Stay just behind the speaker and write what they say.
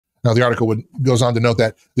Now, the article goes on to note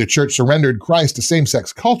that the church surrendered Christ to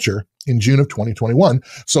same-sex culture in June of 2021.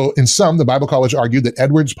 So in sum, the Bible College argued that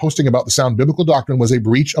Edwards posting about the sound biblical doctrine was a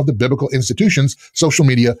breach of the biblical institution's social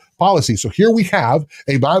media policy. So here we have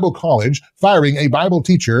a Bible college firing a Bible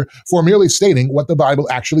teacher for merely stating what the Bible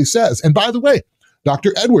actually says. And by the way,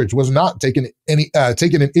 Dr. Edwards was not taking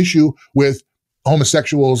an issue with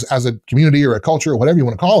homosexuals as a community or a culture or whatever you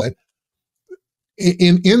want to call it,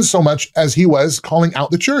 in so much as he was calling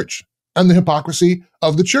out the church and the hypocrisy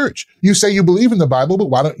of the church. You say you believe in the Bible,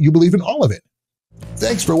 but why don't you believe in all of it?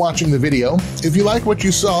 Thanks for watching the video. If you like what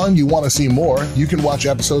you saw and you want to see more, you can watch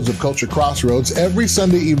episodes of Culture Crossroads every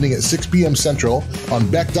Sunday evening at 6 p.m. Central on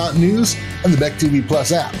BEK.News and the BEK TV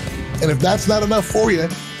Plus app. And if that's not enough for you,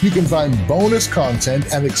 you can find bonus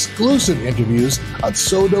content and exclusive interviews at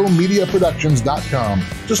sodomediaproductions.com.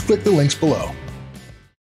 Just click the links below.